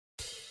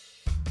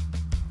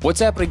What's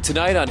happening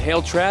tonight on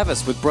Hail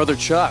Travis with Brother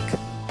Chuck?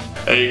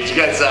 Hey, did you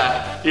guys,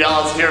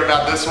 y'all hear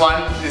about this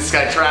one? This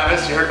guy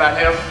Travis, you heard about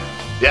him?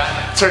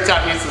 Yeah, turns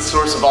out he's the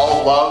source of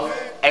all love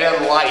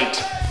and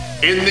light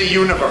in the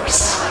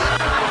universe.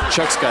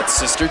 Chuck's got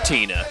Sister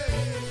Tina.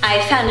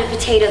 I found a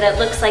potato that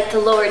looks like the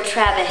Lord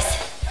Travis.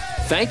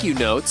 Thank you,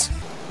 Notes.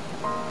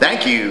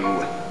 Thank you,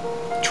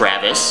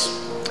 Travis,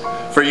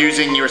 for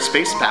using your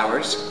space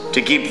powers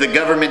to keep the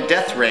government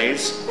death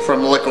rays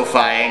from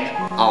liquefying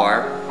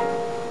our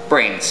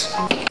brains.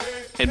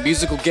 And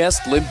musical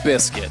guest Limp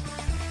Bizkit.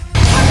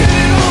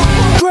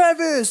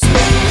 Travis!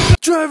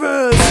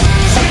 Travis!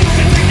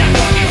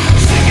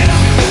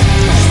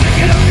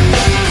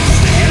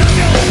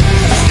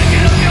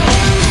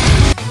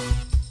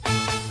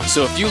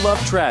 So if you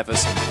love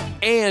Travis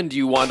and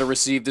you want to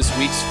receive this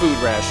week's food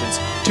rations,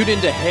 tune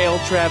in to Hail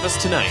Travis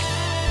tonight.